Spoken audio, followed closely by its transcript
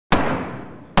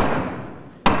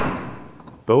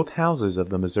Both houses of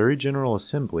the Missouri General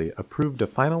Assembly approved a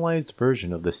finalized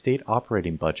version of the state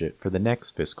operating budget for the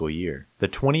next fiscal year. The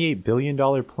 $28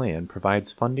 billion plan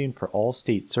provides funding for all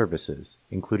state services,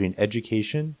 including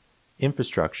education,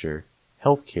 infrastructure,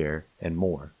 healthcare, and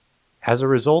more. As a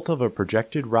result of a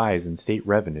projected rise in state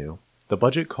revenue, the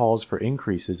budget calls for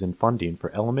increases in funding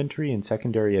for elementary and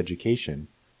secondary education,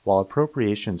 while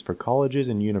appropriations for colleges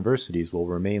and universities will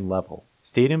remain level.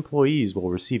 State employees will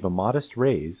receive a modest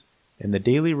raise, and the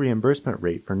daily reimbursement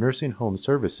rate for nursing home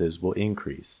services will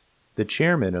increase. The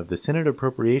chairman of the Senate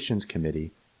Appropriations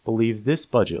Committee believes this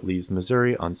budget leaves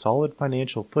Missouri on solid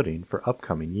financial footing for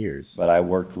upcoming years. But I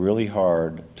worked really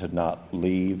hard to not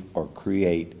leave or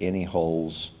create any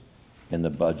holes in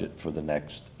the budget for the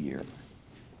next year.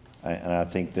 And I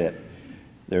think that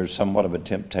there's somewhat of a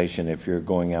temptation if you're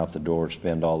going out the door,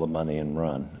 spend all the money and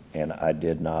run. And I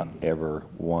did not ever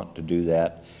want to do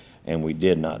that, and we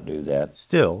did not do that.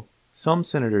 Still, some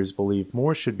senators believe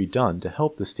more should be done to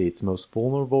help the state's most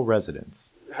vulnerable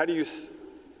residents. How do you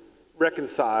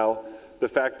reconcile the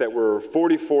fact that we're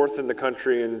 44th in the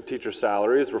country in teacher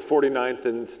salaries, we're 49th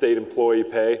in state employee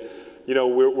pay? You know,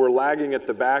 we're lagging at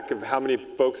the back of how many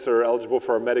folks are eligible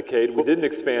for our Medicaid. We didn't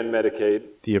expand Medicaid.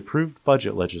 The approved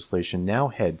budget legislation now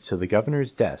heads to the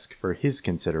governor's desk for his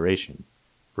consideration.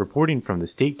 Reporting from the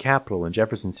state capitol in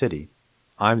Jefferson City,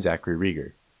 I'm Zachary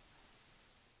Rieger.